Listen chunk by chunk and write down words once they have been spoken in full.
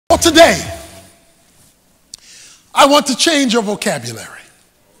Well, today, I want to change your vocabulary.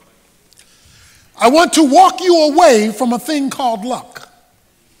 I want to walk you away from a thing called luck.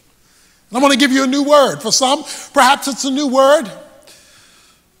 And I'm going to give you a new word. For some, perhaps it's a new word,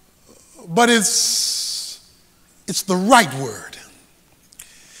 but it's the right word.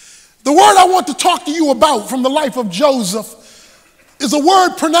 The word I want to talk to you about from the life of Joseph is a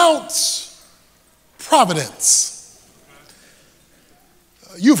word pronounced providence.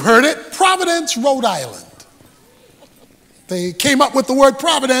 You've heard it, Providence, Rhode Island. They came up with the word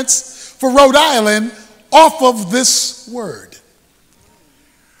Providence for Rhode Island off of this word.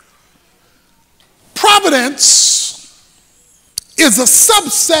 Providence is a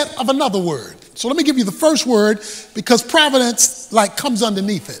subset of another word. So let me give you the first word because providence comes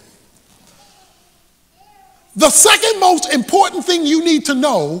underneath it. The second most important thing you need to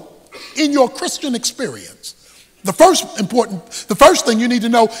know in your Christian experience, the first thing you need to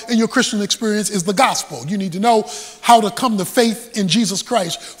know in your Christian experience is the gospel. You need to know how to come to faith in Jesus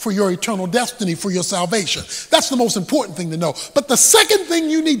Christ for your eternal destiny, for your salvation. That's the most important thing to know. But the second thing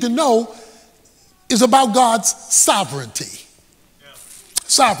you need to know is about God's sovereignty.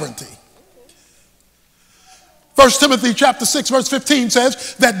 Sovereignty. 1 Timothy chapter 6, verse 15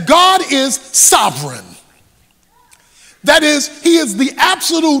 says that God is sovereign. That is, he is the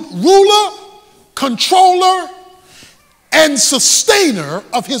absolute ruler, controller, and sustainer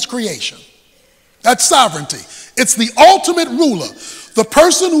of his creation. That's sovereignty. It's the ultimate ruler, the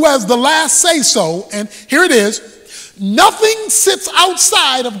person who has the last say so. And here it is, nothing sits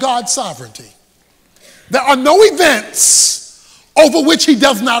outside of God's sovereignty. There are no events over which he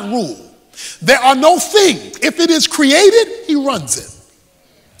does not rule. There are no things. If it is created, he runs it.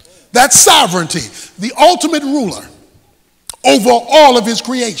 That's sovereignty, the ultimate ruler over all of his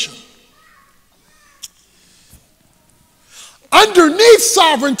creation. Underneath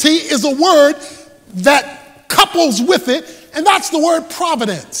sovereignty is a word that couples with it, and that's the word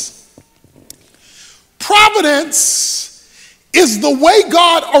providence. Providence is the way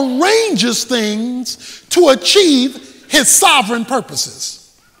God arranges things to achieve his sovereign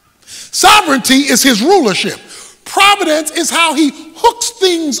purposes. Sovereignty is his rulership. Providence is how he hooks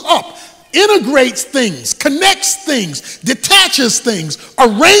things up, integrates things, connects things, detaches things,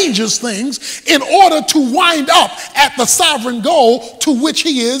 arranges things in order to wind up at the sovereign goal to which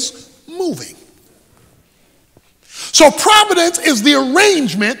he is moving. So providence is the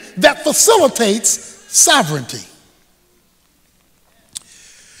arrangement that facilitates sovereignty.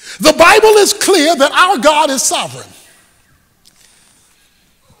 The Bible is clear that our God is sovereign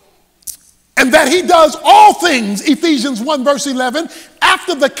and that he does all things, Ephesians 1 verse 11,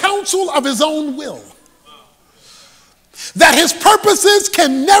 after the counsel of his own will. That his purposes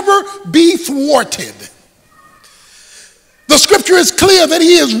can never be thwarted. The scripture is clear that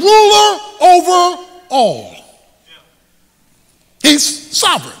he is ruler over all. He's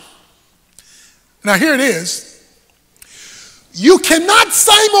sovereign. Now here it is. You cannot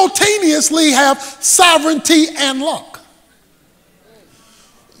simultaneously have sovereignty and luck.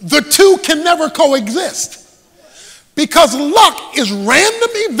 The two can never coexist. Because luck is random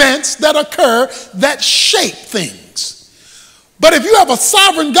events that occur that shape things. But if you have a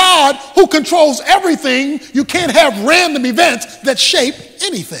sovereign God who controls everything, you can't have random events that shape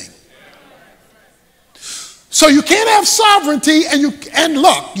anything. So you can't have sovereignty and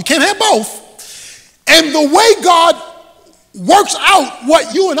luck. You can't have both. And the way God works out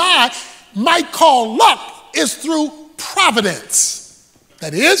what you and I might call luck is through providence.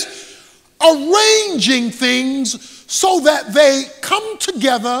 That is, arranging things so that they come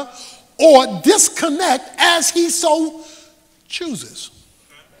together or disconnect as he so chooses.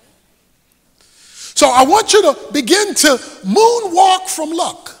 So I want you to begin to moonwalk from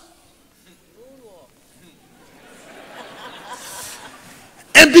luck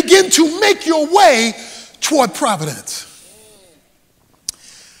and begin to make your way toward providence.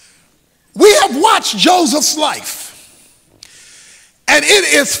 We have watched Joseph's life, and it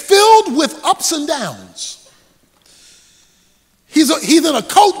is filled with ups and downs. He's in a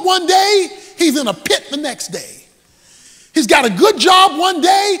coat one day, he's in a pit the next day. He's got a good job one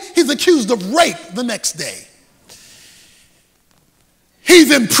day, he's accused of rape the next day. He's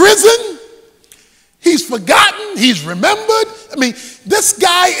in prison, he's forgotten, he's remembered. I mean, this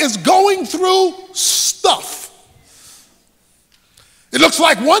guy is going through stuff. It looks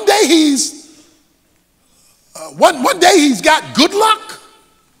like one day he's got good luck,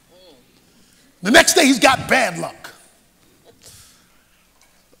 the next day he's got bad luck.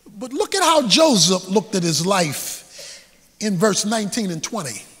 But look at how Joseph looked at his life in verse 19 and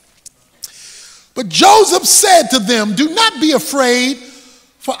 20. But Joseph said to them, "Do not be afraid,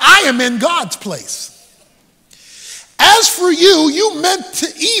 for I am in God's place. As for you, you meant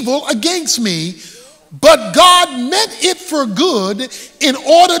evil against me, but God meant it for good in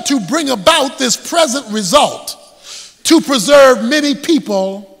order to bring about this present result, to preserve many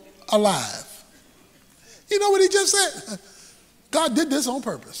people alive. You know what he just said? God did this on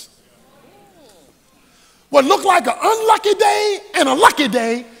purpose. What looked like an unlucky day and a lucky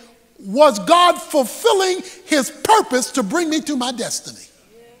day was God fulfilling his purpose to bring me to my destiny.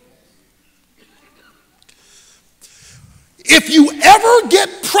 If you ever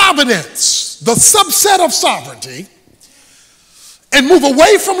get providence, the subset of sovereignty, and move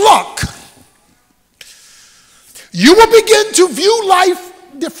away from luck, you will begin to view life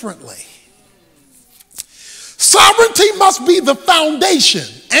differently. Sovereignty must be the foundation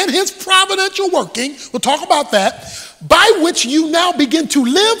and his providential working, we'll talk about that, by which you now begin to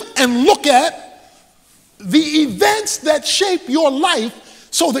live and look at the events that shape your life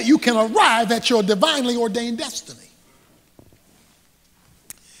so that you can arrive at your divinely ordained destiny.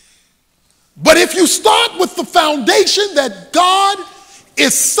 But if you start with the foundation that God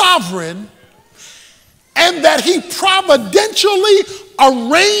is sovereign and that he providentially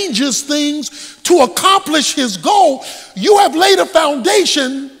arranges things to accomplish his goal, you have laid a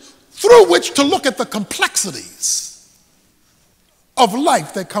foundation through which to look at the complexities of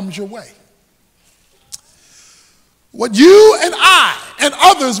life that comes your way. What you and I and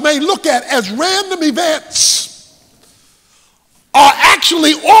others may look at as random events are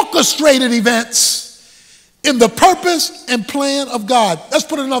actually orchestrated events in the purpose and plan of God. Let's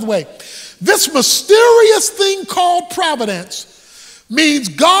put it another way. This mysterious thing called providence means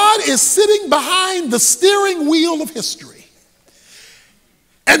God is sitting behind the steering wheel of history.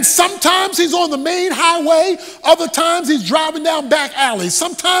 And sometimes he's on the main highway, other times he's driving down back alleys.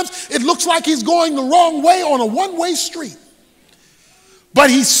 Sometimes it looks like he's going the wrong way on a one-way street. But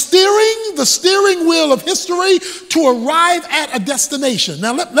he's steering the steering wheel of history to arrive at a destination.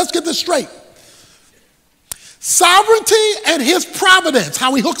 Now let's get this straight. Sovereignty and his providence,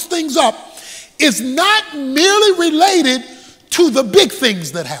 how he hooks things up, is not merely related to the big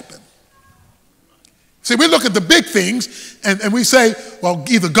things that happen. See, we look at the big things and we say, well,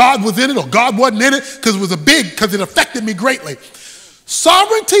 either God was in it or God wasn't in it because it affected me greatly.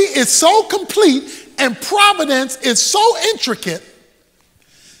 Sovereignty is so complete and providence is so intricate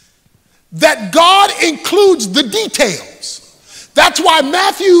that God includes the details. That's why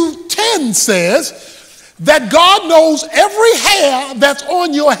Matthew 10 says that God knows every hair that's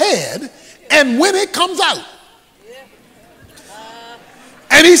on your head and when it comes out.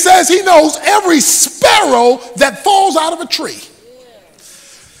 And he says he knows every sparrow that falls out of a tree.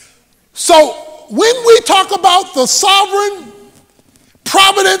 So when we talk about the sovereign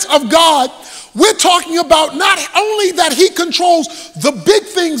providence of God, we're talking about not only that he controls the big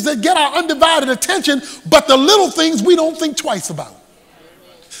things that get our undivided attention, but the little things we don't think twice about.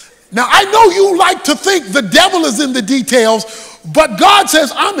 Now, I know you like to think the devil is in the details, but God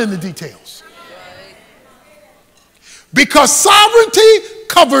says I'm in the details. Because sovereignty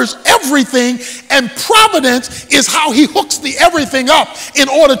covers everything, and providence is how he hooks the everything up in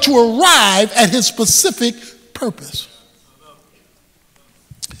order to arrive at his specific purpose.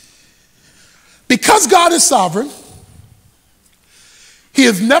 Because God is sovereign, he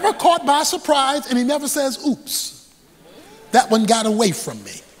is never caught by surprise, and he never says, oops, that one got away from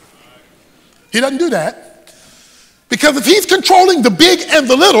me. He doesn't do that. Because if he's controlling the big and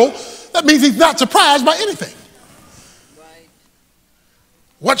the little, that means he's not surprised by anything.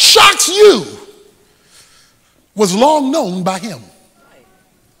 What shocks you was long known by him.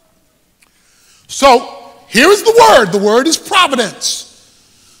 So here is the word. The word is providence.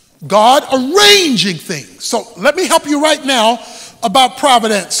 God arranging things. So let me help you right now about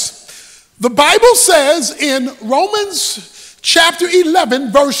providence. The Bible says in Romans chapter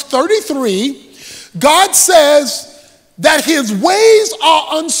 11, verse 33, God says that his ways are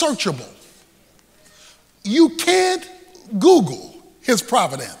unsearchable. You can't Google his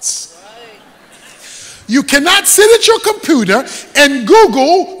providence. You cannot sit at your computer and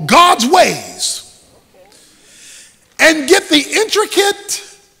Google God's ways and get the intricate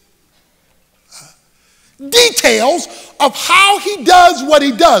details of how he does what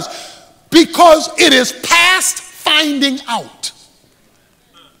he does, because it is past finding out.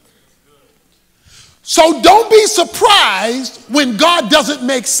 So don't be surprised when God doesn't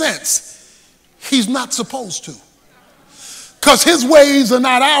make sense. He's not supposed to. Because his ways are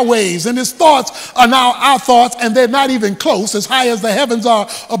not our ways, and his thoughts are not our thoughts, and they're not even close. As high as the heavens are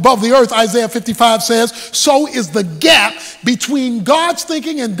above the earth, Isaiah 55 says, so is the gap between God's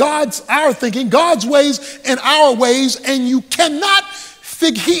thinking and our thinking, God's ways and our ways, and you cannot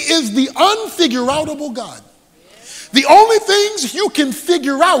He is the unfigure-outable God. The only things you can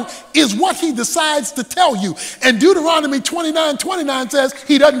figure out is what he decides to tell you. And Deuteronomy 29:29 says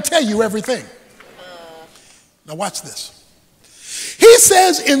he doesn't tell you everything. Now watch this. He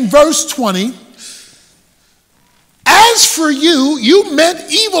says in verse 20, as for you, you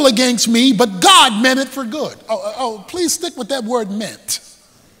meant evil against me, but God meant it for good. Please stick with that word meant.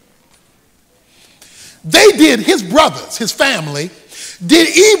 They did, his brothers, his family,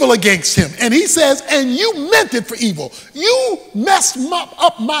 did evil against him. And he says, and you meant it for evil. You messed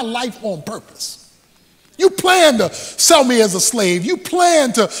up my life on purpose. You planned to sell me as a slave. You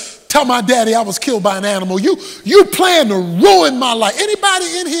planned to tell my daddy I was killed by an animal. You planned to ruin my life.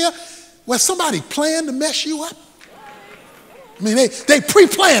 Anybody in here where somebody planned to mess you up? I mean, they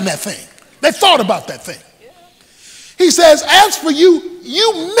pre-planned that thing. They thought about that thing. He says, as for you,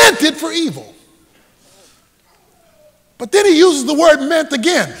 you meant it for evil. But then he uses the word meant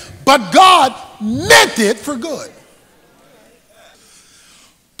again. But God meant it for good.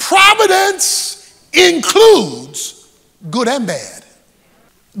 Providence includes good and bad.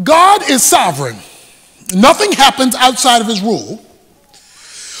 God is sovereign. Nothing happens outside of his rule.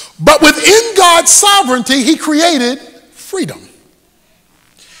 But within God's sovereignty, he created freedom.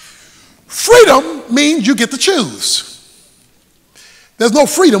 Freedom means you get to choose. There's no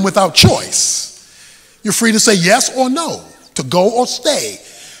freedom without choice. You're free to say yes or no, to go or stay.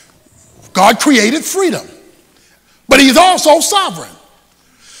 God created freedom, but he's also sovereign.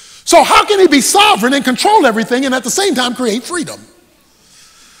 So how can he be sovereign and control everything and at the same time create freedom?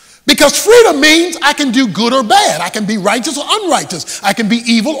 Because freedom means I can do good or bad. I can be righteous or unrighteous. I can be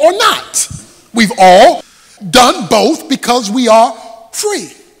evil or not. We've all done both because we are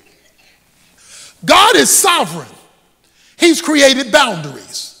free. God is sovereign. He's created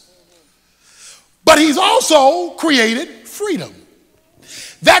boundaries. But he's also created freedom.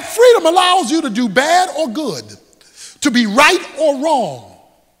 That freedom allows you to do bad or good, to be right or wrong.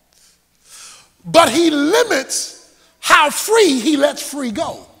 But he limits how free he lets free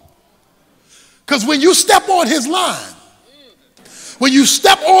go. Because when you step on his line, when you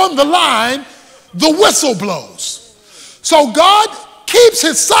step on the line, the whistle blows. So God keeps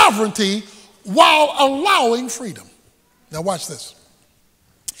his sovereignty while allowing freedom. Now watch this.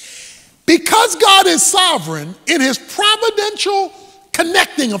 Because God is sovereign in his providential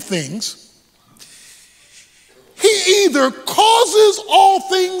connecting of things, he either causes all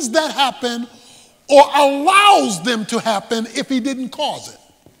things that happen or allows them to happen if he didn't cause it.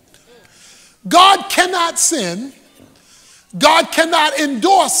 God cannot sin. God cannot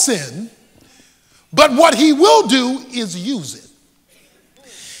endorse sin. But what he will do is use it.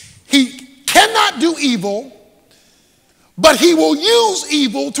 He cannot do evil, but he will use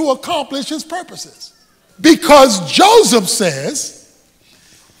evil to accomplish his purposes. Because Joseph says,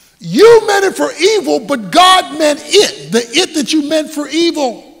 you meant it for evil, but God meant it. The it that you meant for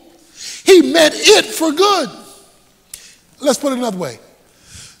evil, he meant it for good. Let's put it another way.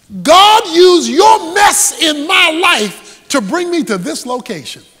 God used your mess in my life to bring me to this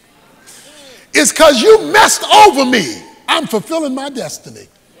location. It's because you messed over me. I'm fulfilling my destiny.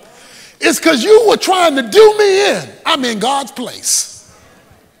 It's because you were trying to do me in. I'm in God's place.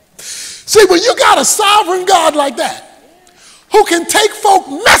 See, when you got a sovereign God like that, who can take folk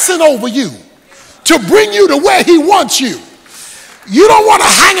messing over you to bring you to where he wants you, you don't want to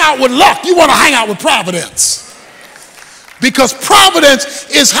hang out with luck. You want to hang out with providence. Because providence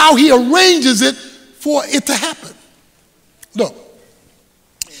is how he arranges it for it to happen. Look,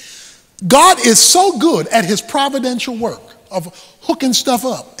 God is so good at his providential work of hooking stuff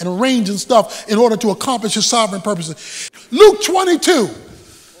up and arranging stuff in order to accomplish his sovereign purposes. Luke 22,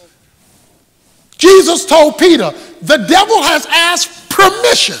 Jesus told Peter, the devil has asked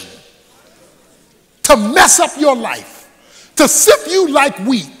permission to mess up your life, to sift you like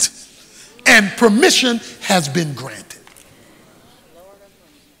wheat, and permission has been granted.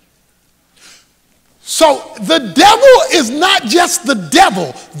 So the devil is not just the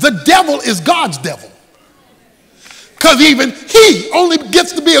devil is God's devil. Because even he only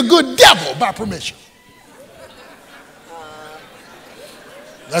gets to be a good devil by permission.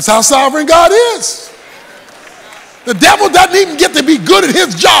 That's how sovereign God is. The devil doesn't even get to be good at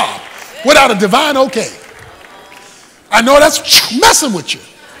his job without a divine okay. I know that's messing with you.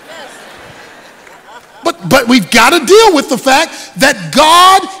 But we've got to deal with the fact that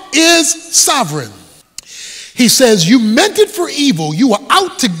God is sovereign. He says, you meant it for evil. You were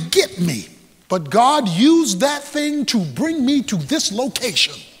out to get me. But God used that thing to bring me to this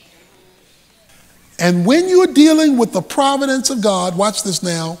location. And when you're dealing with the providence of God, watch this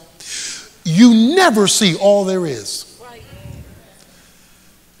now, you never see all there is.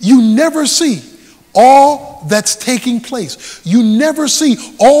 You never see all that's taking place. You never see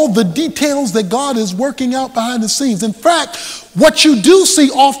all the details that God is working out behind the scenes. In fact, what you do see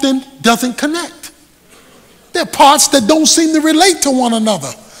often doesn't connect. There are parts that don't seem to relate to one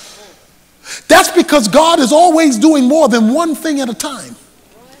another. That's because God is always doing more than one thing at a time.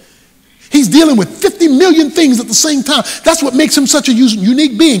 He's dealing with 50 million things at the same time. That's what makes him such a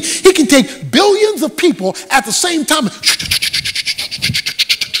unique being. He can take billions of people at the same time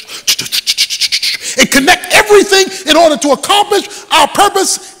and connect everything in order to accomplish our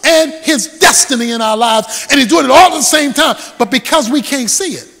purpose and his destiny in our lives. And he's doing it all at the same time. But because we can't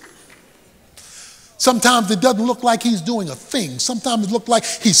see it, sometimes it doesn't look like he's doing a thing. Sometimes it looks like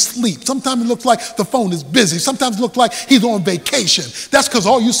he's asleep. Sometimes it looks like the phone is busy. Sometimes it looks like he's on vacation. That's because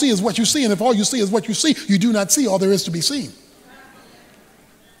all you see is what you see. And if all you see is what you see, you do not see all there is to be seen.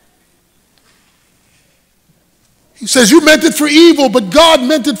 He says, you meant it for evil, but God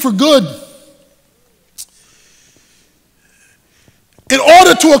meant it for good, in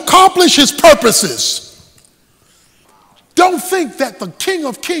order to accomplish his purposes. Don't think that the King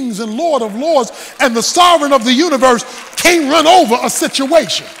of Kings and Lord of Lords and the sovereign of the universe can't run over a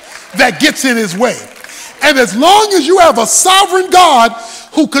situation that gets in his way. And as long as you have a sovereign God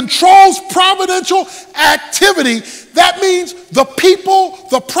who controls providential activity, that means the people,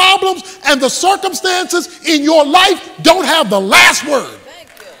 the problems, and the circumstances in your life don't have the last word.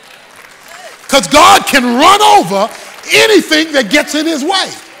 Because God can run over anything that gets in his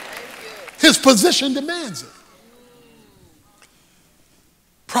way. His position demands it.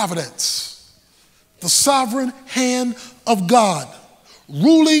 Providence, the sovereign hand of God,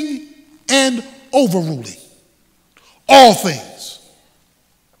 ruling and overruling all things.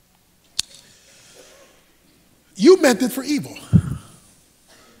 You meant it for evil.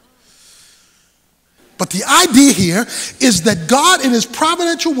 But the idea here is that God in his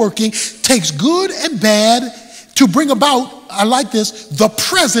providential working takes good and bad to bring about, I like this, the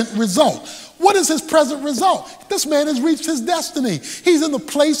present result. What is his present result? This man has reached his destiny. He's in the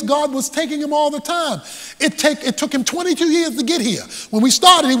place God was taking him all the time. It took him 22 years to get here. When we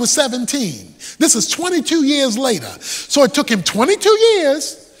started, he was 17. This is 22 years later. So it took him 22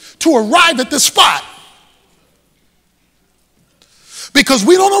 years to arrive at this spot. Because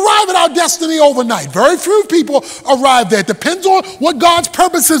we don't arrive at our destiny overnight. Very few people arrive there. It depends on what God's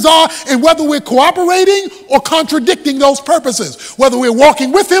purposes are and whether we're cooperating or contradicting those purposes. Whether we're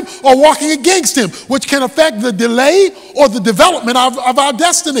walking with him or walking against him, which can affect the delay or the development of our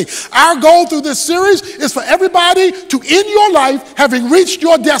destiny. Our goal through this series is for everybody to end your life having reached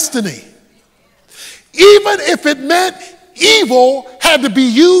your destiny. Even if it meant evil had to be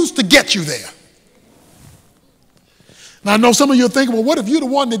used to get you there. Now, I know some of you are thinking, well, what if you're the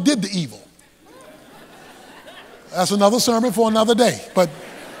one that did the evil? That's another sermon for another day. But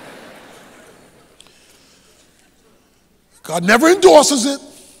God never endorses it,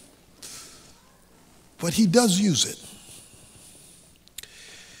 but he does use it.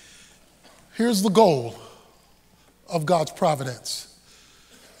 Here's the goal of God's providence.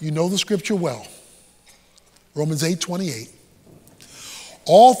 You know the scripture well. Romans 8:28.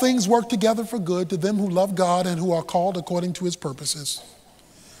 All things work together for good to them who love God and who are called according to his purposes.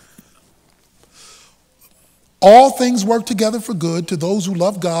 All things work together for good to those who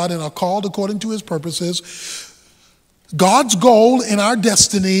love God and are called according to his purposes. God's goal in our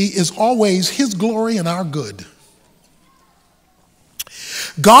destiny is always his glory and our good.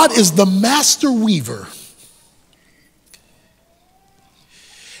 God is the master weaver.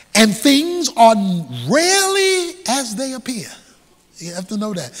 And things are rarely as they appear. You have to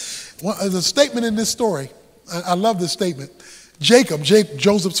know that. There's a statement in this story. I love this statement. Jacob,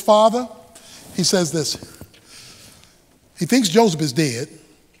 Joseph's father, he says this. He thinks Joseph is dead.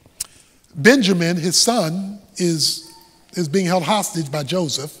 Benjamin, his son, is being held hostage by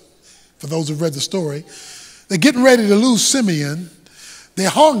Joseph, for those who've read the story. They're getting ready to lose Simeon. They're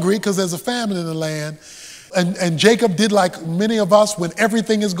hungry because there's a famine in the land. And Jacob did like many of us when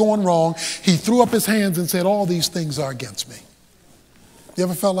everything is going wrong. He threw up his hands and said, all these things are against me. You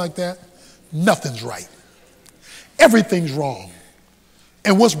ever felt like that? Nothing's right. Everything's wrong.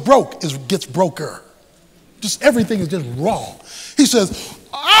 And what's broke gets broker. Just everything is just wrong. He says,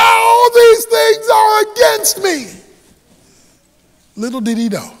 all these things are against me. Little did he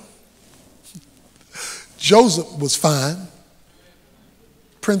know. Joseph was fine,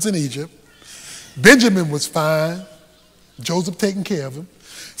 prince in Egypt. Benjamin was fine, Joseph taking care of him.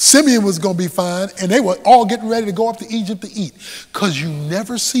 Simeon was going to be fine, and they were all getting ready to go up to Egypt to eat. Because you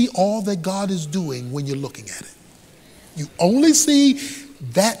never see all that God is doing when you're looking at it. You only see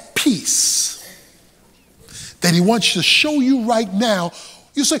that piece that he wants to show you right now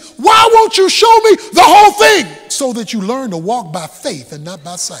You say, why won't you show me the whole thing? So that you learn to walk by faith and not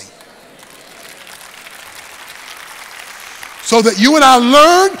by sight. So that you and I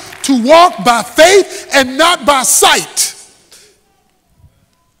learn to walk by faith and not by sight.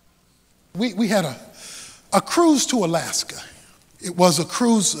 We had a cruise to Alaska. It was a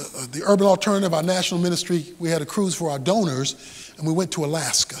cruise, the Urban Alternative, our national ministry, we had a cruise for our donors, and we went to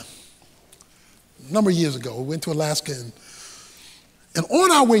Alaska. A number of years ago, we went to Alaska, and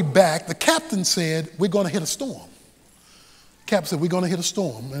on our way back, the captain said, we're going to hit a storm. The captain said, we're going to hit a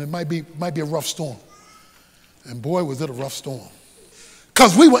storm, and it might be a rough storm. And boy, was it a rough storm.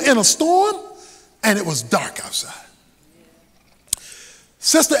 Because we were in a storm, and it was dark outside.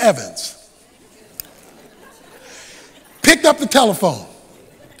 Sister Evans picked up the telephone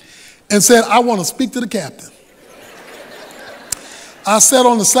and said, I want to speak to the captain. I sat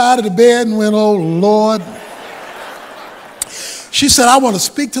on the side of the bed and went, oh, Lord. She said, I want to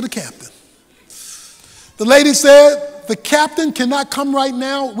speak to the captain. The lady said, the captain cannot come right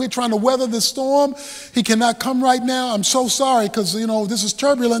now. We're trying to weather this storm. He cannot come right now. I'm so sorry because, this is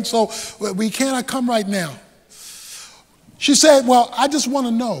turbulent, so we cannot come right now. She said, well, I just want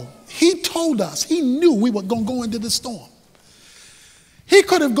to know. He told us, he knew we were going to go into this storm. He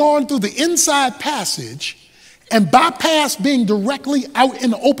could have gone through the inside passage and bypassed being directly out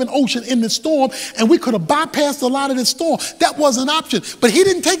in the open ocean in the storm, and we could have bypassed a lot of this storm. That was an option. But he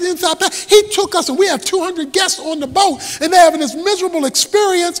didn't take the inside passage. He took us, and we have 200 guests on the boat, and they're having this miserable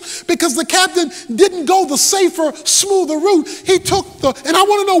experience because the captain didn't go the safer, smoother route. He took and I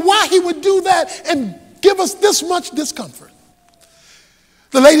want to know why he would do that and give us this much discomfort.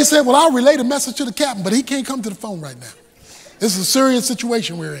 The lady said, well, I'll relay the message to the captain, but he can't come to the phone right now. This is a serious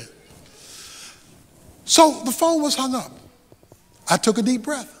situation we're in. So the phone was hung up. I took a deep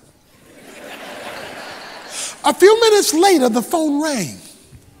breath. A few minutes later, the phone rang.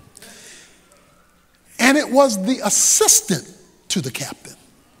 And it was the assistant to the captain.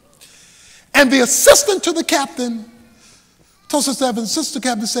 And the assistant to the captain told Sister Evans, Sister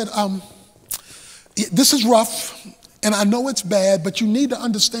Captain said, this is rough, and I know it's bad, but you need to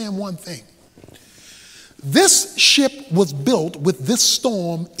understand one thing. This ship was built with this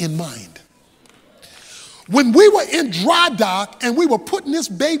storm in mind. When we were in dry dock and we were putting this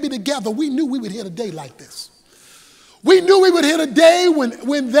baby together, we knew we would hit a day like this. We knew we would hit a day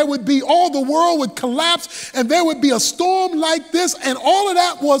when there would be all the world would collapse and there would be a storm like this, and all of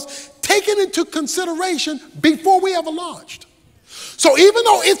that was taken into consideration before we ever launched. So even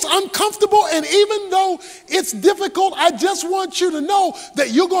though it's uncomfortable and even though it's difficult, I just want you to know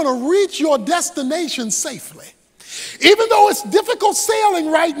that you're going to reach your destination safely. Even though it's difficult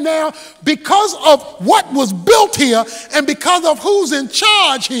sailing right now because of what was built here and because of who's in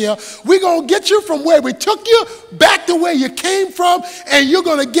charge here, we're going to get you from where we took you back to where you came from, and you're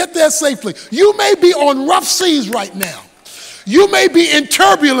going to get there safely. You may be on rough seas right now. You may be in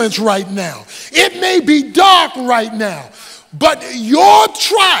turbulence right now. It may be dark right now. But your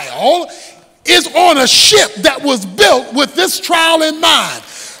trial is on a ship that was built with this trial in mind.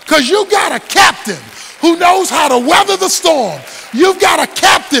 Because you got a captain who knows how to weather the storm. You've got a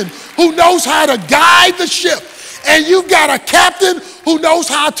captain who knows how to guide the ship. And you've got a captain who knows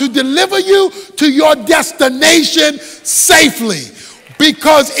how to deliver you to your destination safely.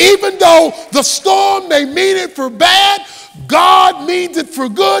 Because even though the storm may mean it for bad, God means it for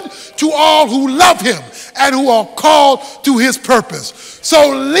good to all who love him and who are called to his purpose. So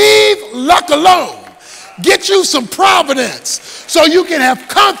leave luck alone. Get you some providence so you can have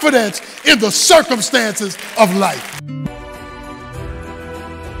confidence in the circumstances of life.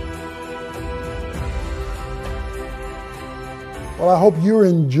 Well, I hope you're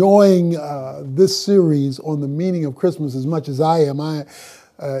enjoying this series on the meaning of Christmas as much as I am.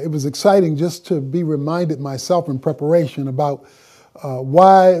 It was exciting just to be reminded myself in preparation about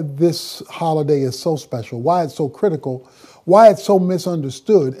why this holiday is so special, why it's so critical, why it's so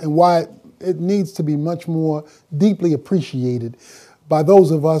misunderstood, and why it needs to be much more deeply appreciated by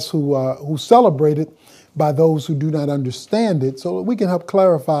those of us who celebrate it, by those who do not understand it, so that we can help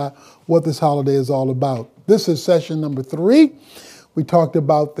clarify what this holiday is all about. This is session number 3. We talked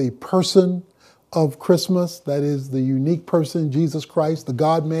about the person of Christmas, that is the unique person, Jesus Christ, the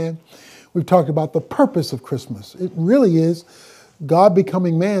God-man. We've talked about the purpose of Christmas. It really is God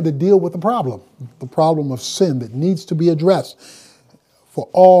becoming man to deal with the problem of sin that needs to be addressed for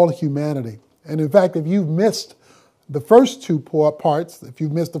all humanity. And in fact, if you've missed the first 2 parts, if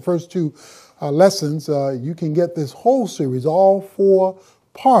you've missed the first 2 lessons, you can get this whole series, all 4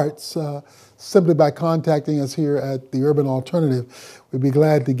 parts, simply by contacting us here at the Urban Alternative. We'd be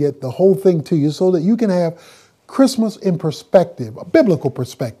glad to get the whole thing to you so that you can have Christmas in perspective, a biblical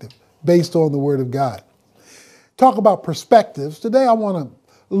perspective based on the Word of God. Talk about perspectives. Today I want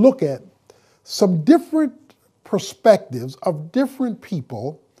to look at some different perspectives of different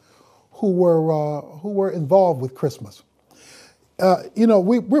people who were involved with Christmas.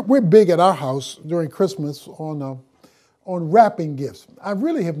 We're big at our house during Christmas on wrapping gifts. I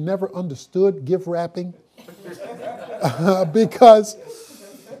really have never understood gift wrapping because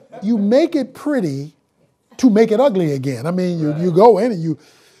you make it pretty to make it ugly again. I mean, you go in and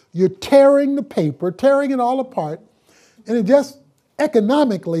you're tearing the paper, tearing it all apart, and it just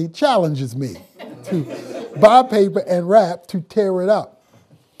economically challenges me to buy paper and wrap to tear it up.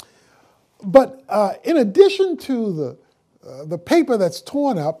 But in addition to the paper that's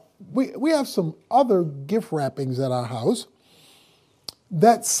torn up, we have some other gift wrappings at our house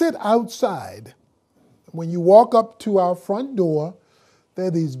that sit outside. When you walk up to our front door, there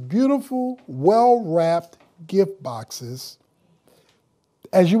are these beautiful, well-wrapped gift boxes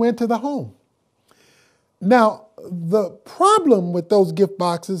as you enter the home. Now, the problem with those gift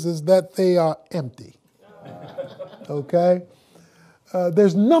boxes is that they are empty, okay?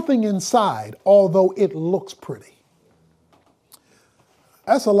 There's nothing inside, although it looks pretty.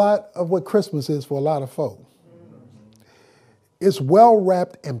 That's a lot of what Christmas is for a lot of folk. It's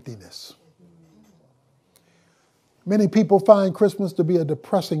well-wrapped emptiness. Many people find Christmas to be a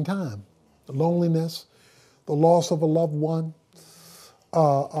depressing time. The loneliness, the loss of a loved one,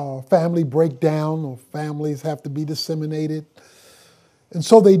 family breakdown, or families have to be disseminated. And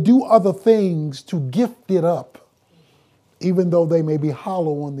so they do other things to gift it up, even though they may be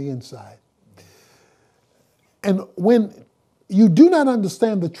hollow on the inside. And when you do not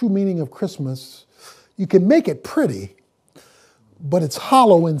understand the true meaning of Christmas, you can make it pretty, but it's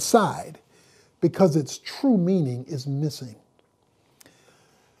hollow inside because its true meaning is missing.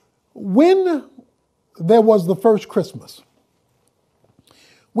 When there was the first Christmas,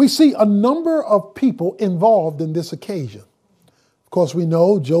 we see a number of people involved in this occasion. Of course, we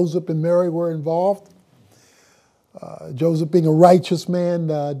know Joseph and Mary were involved. Joseph, being a righteous man,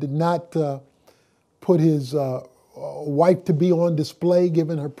 did not put his wife to be on display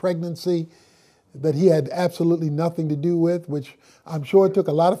given her pregnancy that he had absolutely nothing to do with, which I'm sure took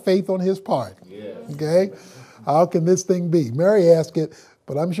a lot of faith on his part. Yes. Okay? How can this thing be? Mary asked it,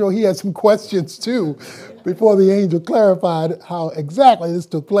 but I'm sure he had some questions too before the angel clarified how exactly this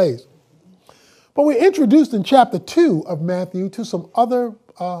took place. But we're introduced in chapter 2 of Matthew to some other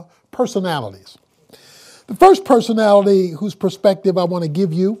personalities. The first personality whose perspective I want to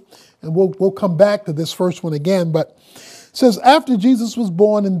give you, and we'll come back to this first one again, but it says, after Jesus was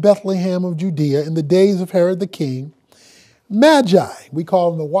born in Bethlehem of Judea in the days of Herod the king, Magi, we call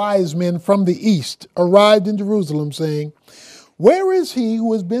them the wise men from the east, arrived in Jerusalem saying, where is he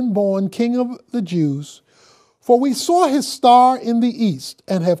who has been born King of the Jews? For we saw his star in the east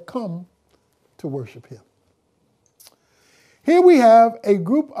and have come to worship him. Here we have a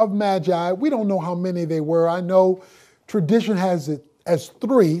group of Magi. We don't know how many they were. I know tradition has it as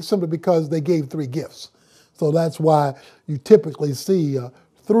 3, simply because they gave 3 gifts. So that's why you typically see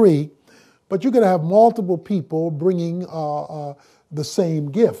 3. But you could have multiple people bringing the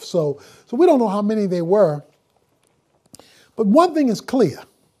same gift. So we don't know how many they were. But one thing is clear.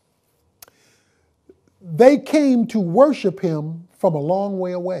 They came to worship him from a long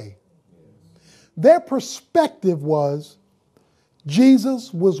way away. Their perspective was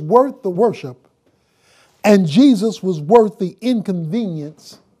Jesus was worth the worship, and Jesus was worth the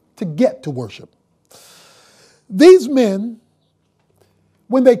inconvenience to get to worship. These men,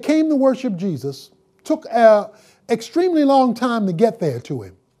 when they came to worship Jesus, took an extremely long time to get there to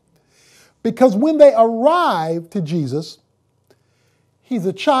him. Because when they arrived to Jesus, he's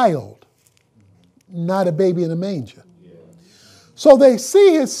a child, not a baby in a manger. So they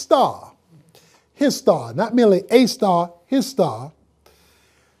see his star, not merely a star, his star.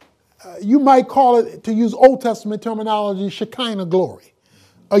 You might call it, to use Old Testament terminology, Shekinah glory,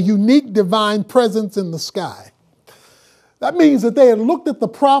 a unique divine presence in the sky. That means that they had looked at the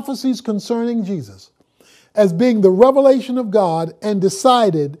prophecies concerning Jesus as being the revelation of God and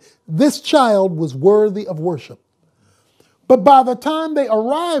decided this child was worthy of worship. But by the time they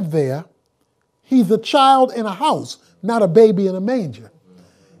arrived there, he's a child in a house, not a baby in a manger.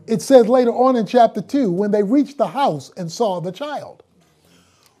 It says later on in chapter 2, when they reached the house and saw the child.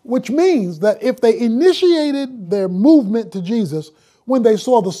 Which means that if they initiated their movement to Jesus when they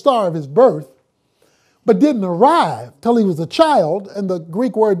saw the star of his birth, but didn't arrive till he was a child, and the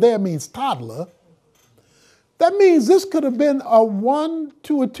Greek word there means toddler, that means this could have been a 1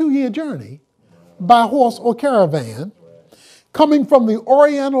 to 2 year journey by horse or caravan, coming from the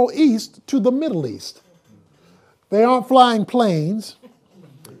Oriental East to the Middle East. They aren't flying planes.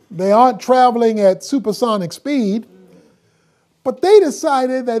 They aren't traveling at supersonic speed. But they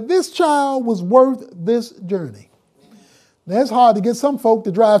decided that this child was worth this journey. Now, it's hard to get some folk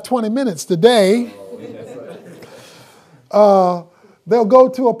to drive 20 minutes today. They'll go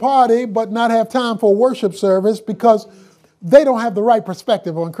to a party but not have time for a worship service because they don't have the right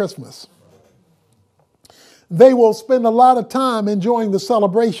perspective on Christmas. They will spend a lot of time enjoying the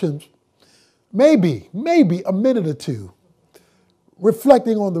celebrations, maybe a minute or two,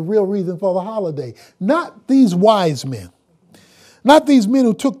 reflecting on the real reason for the holiday. Not these wise men, not these men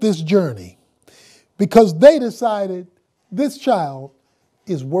who took this journey, because they decided this child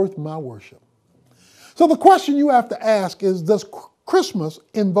is worth my worship. So the question you have to ask is, does Christmas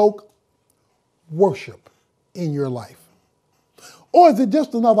invoke worship in your life? Or is it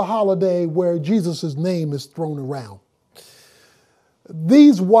just another holiday where Jesus' name is thrown around?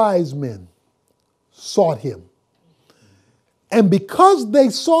 These wise men sought him. And because they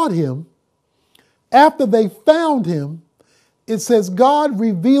sought him, after they found him, it says God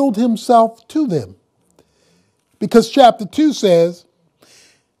revealed himself to them. Because chapter 2 says,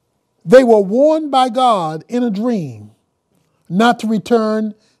 they were warned by God in a dream not to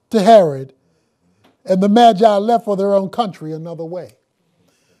return to Herod, and the Magi left for their own country another way.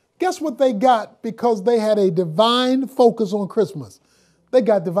 Guess what they got because they had a divine focus on Christmas? They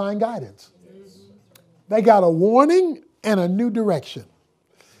got divine guidance. They got a warning and a new direction.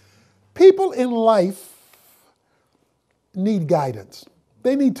 People in life need guidance.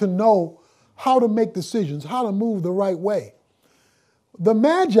 They need to know how to make decisions, how to move the right way. The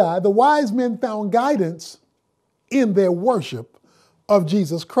Magi, the wise men, found guidance in their worship of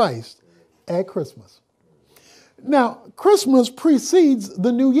Jesus Christ at Christmas. Now, Christmas precedes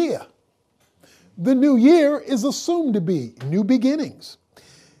the new year. The new year is assumed to be new beginnings.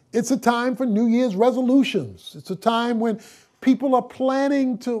 It's a time for New Year's resolutions. It's a time when people are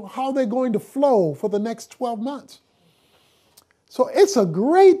planning to how they're going to flow for the next 12 months. So it's a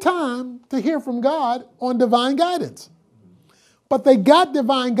great time to hear from God on divine guidance. But they got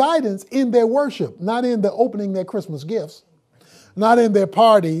divine guidance in their worship, not in the opening their Christmas gifts, not in their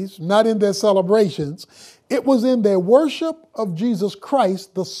parties, not in their celebrations. It was in their worship of Jesus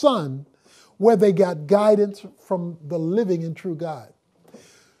Christ, the Son, where they got guidance from the living and true God.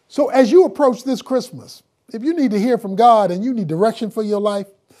 So as you approach this Christmas, if you need to hear from God and you need direction for your life,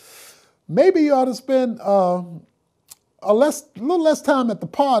 maybe you ought to spend a little less time at the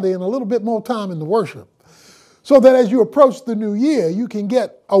party and a little bit more time in the worship, so that as you approach the new year, you can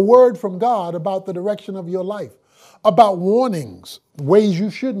get a word from God about the direction of your life, about warnings, ways you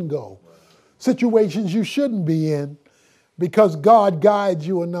shouldn't go, situations you shouldn't be in, because God guides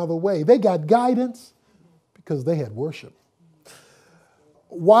you another way. They got guidance because they had worship.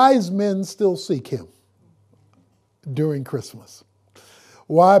 Wise men still seek him during Christmas.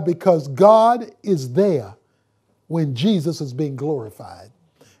 Why? Because God is there when Jesus is being glorified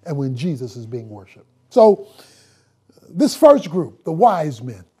and when Jesus is being worshiped. So this first group, the wise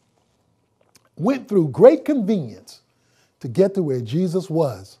men, went through great convenience to get to where Jesus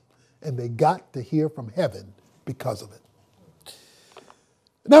was, and they got to hear from heaven because of it.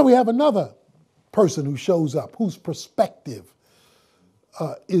 Now we have another person who shows up, whose perspective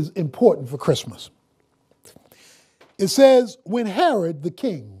is important for Christmas. It says, when Herod the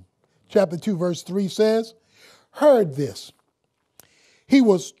king, chapter 2, verse 3 says, heard this, he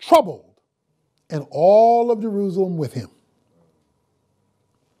was troubled, and all of Jerusalem with him.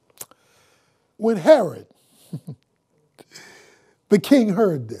 When Herod, the king,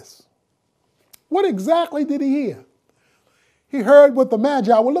 heard this, what exactly did he hear? He heard what the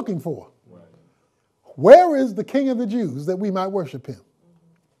Magi were looking for. Right. Where is the King of the Jews that we might worship him?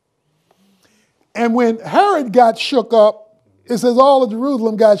 And when Herod got shook up, it says all of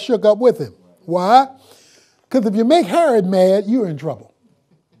Jerusalem got shook up with him. Why? Because if you make Herod mad, you're in trouble.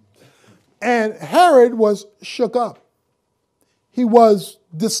 And Herod was shook up. He was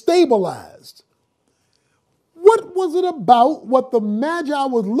destabilized. What was it about what the Magi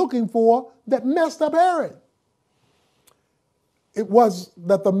was looking for that messed up Herod? It was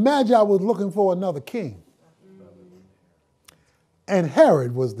that the Magi was looking for another king. And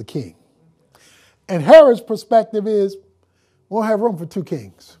Herod was the king. And Herod's perspective is, we don't have room for two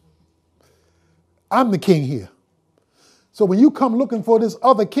kings. I'm the king here. So when you come looking for this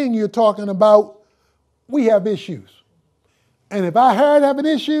other king you're talking about, we have issues. And if I Herod have an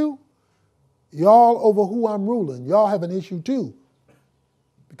issue, y'all over who I'm ruling, y'all have an issue too.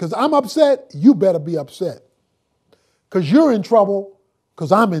 Because I'm upset, you better be upset. Because you're in trouble,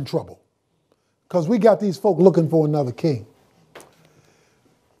 because I'm in trouble. Because we got these folk looking for another king.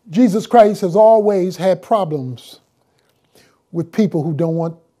 Jesus Christ has always had problems with people who don't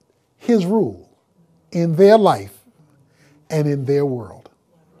want his rule in their life and in their world.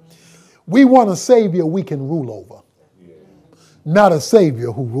 We want a Savior we can rule over, not a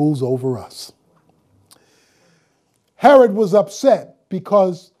Savior who rules over us. Herod was upset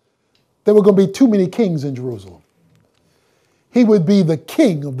because there were going to be too many kings in Jerusalem. He would be the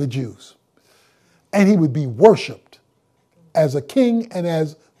king of the Jews, and he would be worshiped as a king and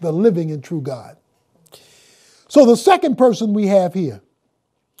as the living and true God. So the second person we have here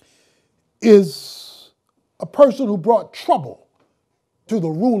is a person who brought trouble to the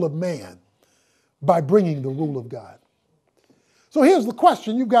rule of man by bringing the rule of God. So here's the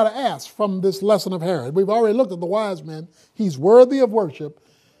question you've got to ask from this lesson of Herod. We've already looked at the wise men. He's worthy of worship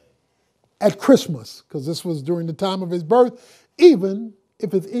at Christmas, because this was during the time of his birth, even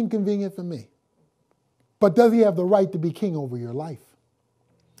if it's inconvenient for me. But does he have the right to be king over your life?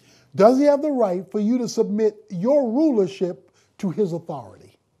 Does he have the right for you to submit your rulership to his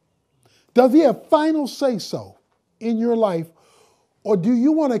authority? Does he have final say-so in your life, or do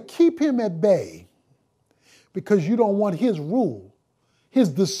you want to keep him at bay because you don't want his rule, his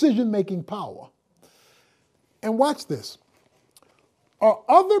decision-making power? And watch this. Are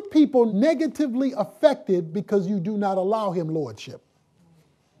other people negatively affected because you do not allow him lordship?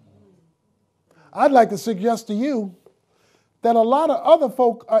 I'd like to suggest to you that a lot of other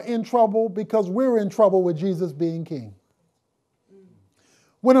folk are in trouble because we're in trouble with Jesus being king.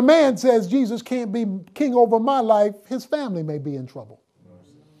 When a man says Jesus can't be king over my life, his family may be in trouble.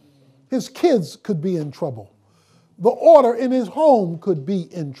 His kids could be in trouble. The order in his home could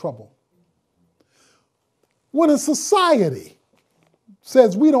be in trouble. When a society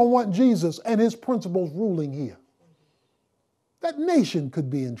says we don't want Jesus and his principles ruling here, that nation could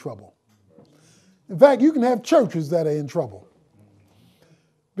be in trouble. In fact, you can have churches that are in trouble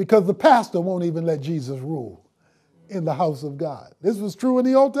because the pastor won't even let Jesus rule in the house of God. This was true in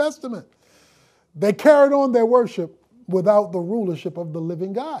the Old Testament. They carried on their worship without the rulership of the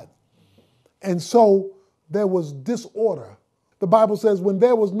living God. And so there was disorder. The Bible says when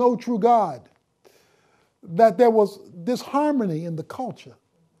there was no true God, that there was disharmony in the culture.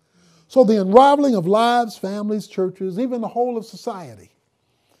 So the unraveling of lives, families, churches, even the whole of society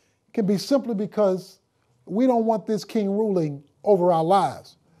can be simply because we don't want this king ruling over our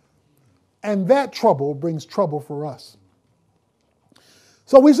lives. And that trouble brings trouble for us.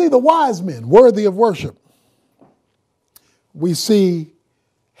 So we see the wise men worthy of worship. We see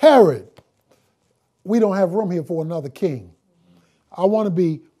Herod. We don't have room here for another king. I want to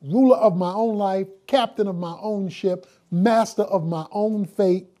be ruler of my own life, captain of my own ship, master of my own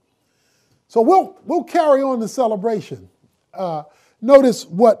fate. So we'll carry on the celebration. Notice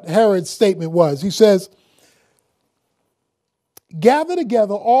what Herod's statement was. He says, gather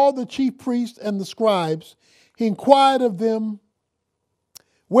together all the chief priests and the scribes. He inquired of them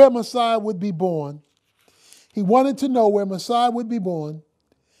where Messiah would be born. He wanted to know where Messiah would be born.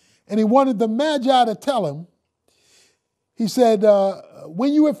 And he wanted the Magi to tell him. He said,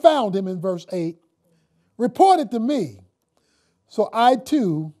 when you have found him, in verse 8, report it to me, so I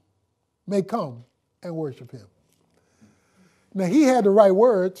too may come and worship him. Now, he had the right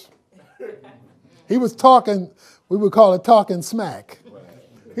words. He was talking, we would call it talking smack.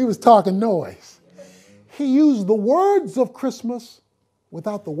 He was talking noise. He used the words of Christmas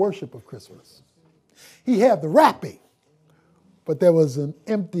without the worship of Christmas. He had the wrapping, but there was an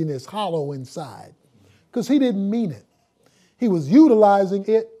emptiness, hollow inside, because he didn't mean it. He was utilizing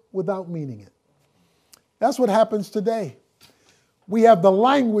it without meaning it. That's what happens today. We have the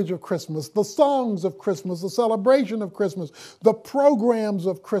language of Christmas, the songs of Christmas, the celebration of Christmas, the programs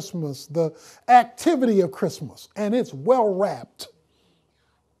of Christmas, the activity of Christmas, and it's well wrapped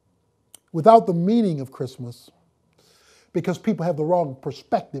without the meaning of Christmas because people have the wrong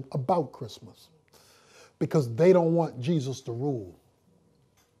perspective about Christmas because they don't want Jesus to rule.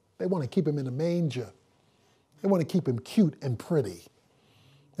 They want to keep him in a manger. They want to keep him cute and pretty.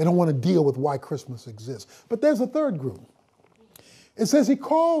 They don't want to deal with why Christmas exists. But there's a third group. It says he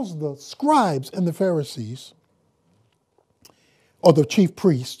calls the scribes and the Pharisees, or the chief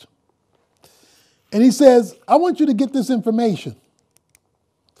priest, and he says, I want you to get this information.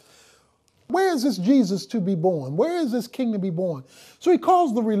 Where is this Jesus to be born? Where is this king to be born? So he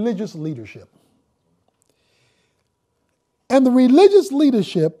calls the religious leadership. And the religious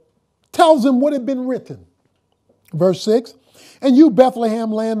leadership tells him what had been written. Verse 6, and you,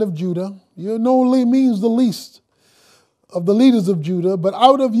 Bethlehem, land of Judah, you no means the least of the leaders of Judah, but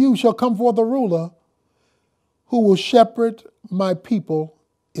out of you shall come forth a ruler who will shepherd my people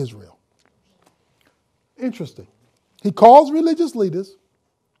Israel. Interesting. He calls religious leaders,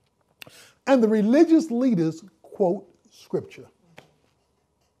 and the religious leaders, quote, Scripture.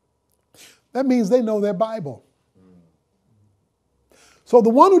 That means they know their Bible. So the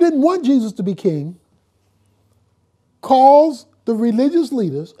one who didn't want Jesus to be king calls the religious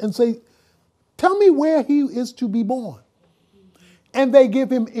leaders and say, tell me where he is to be born. And they give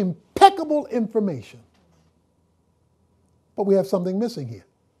him impeccable information. But we have something missing here.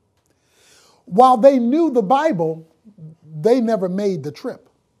 While they knew the Bible, they never made the trip.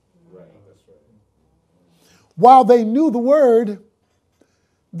 Right. That's right. While they knew the word,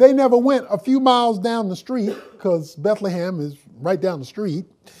 they never went a few miles down the street, because Bethlehem is right down the street.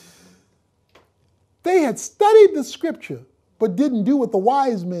 They had studied the scripture, but didn't do what the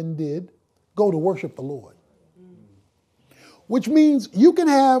wise men did, go to worship the Lord. Which means you can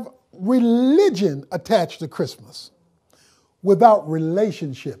have religion attached to Christmas without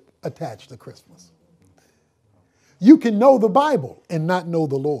relationship attached to Christmas. You can know the Bible and not know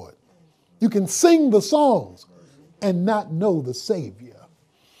the Lord. You can sing the songs and not know the Savior.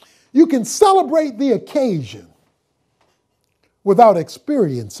 You can celebrate the occasion without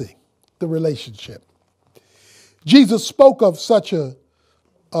experiencing the relationship. Jesus spoke of such a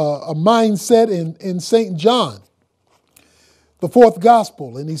mindset in St. John, the fourth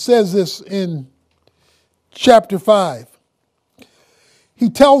gospel, and he says this in chapter 5. He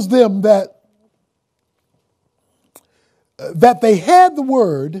tells them that they had the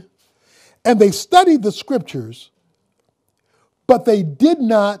word and they studied the scriptures, but they did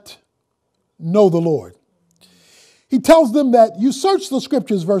not know the Lord. He tells them that you search the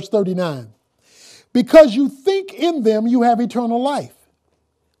scriptures, verse 39, because you think in them you have eternal life.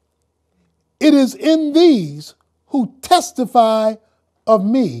 It is in these who testify of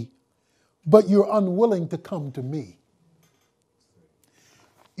me, but you're unwilling to come to me.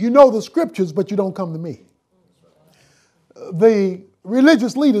 You know the scriptures, but you don't come to me. The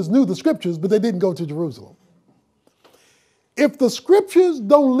religious leaders knew the scriptures, but they didn't go to Jerusalem. If the scriptures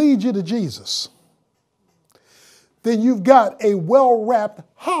don't lead you to Jesus, then you've got a well-wrapped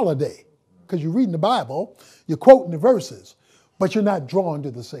holiday, because you're reading the Bible, you're quoting the verses, but you're not drawn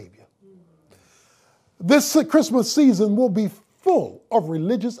to the Savior. This Christmas season will be full of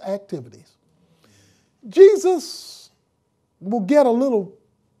religious activities. Jesus will get a little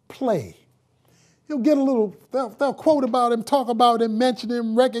play. He'll get a little, they'll quote about him, talk about him, mention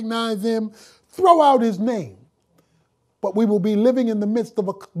him, recognize him, throw out his name. But we will be living in the midst of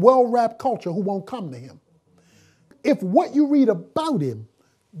a well-wrapped culture who won't come to him. If what you read about him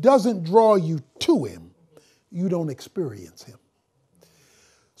doesn't draw you to him, you don't experience him.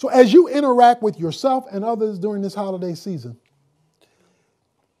 So as you interact with yourself and others during this holiday season,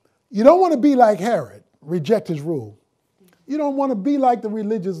 you don't want to be like Herod, reject his rule. You don't want to be like the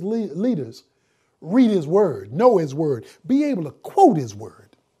religious leaders, read his word, know his word, be able to quote his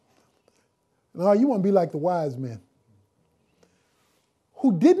word. No, you want to be like the wise men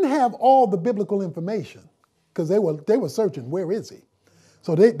who didn't have all the biblical information, because they were searching, where is he?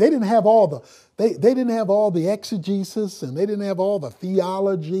 So they didn't have all the exegesis, and they didn't have all the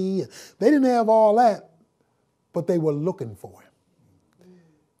theology. They didn't have all that, but they were looking for him.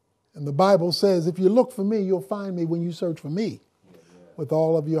 And the Bible says, if you look for me, you'll find me when you search for me with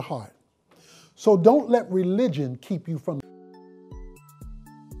all of your heart. So don't let religion keep you from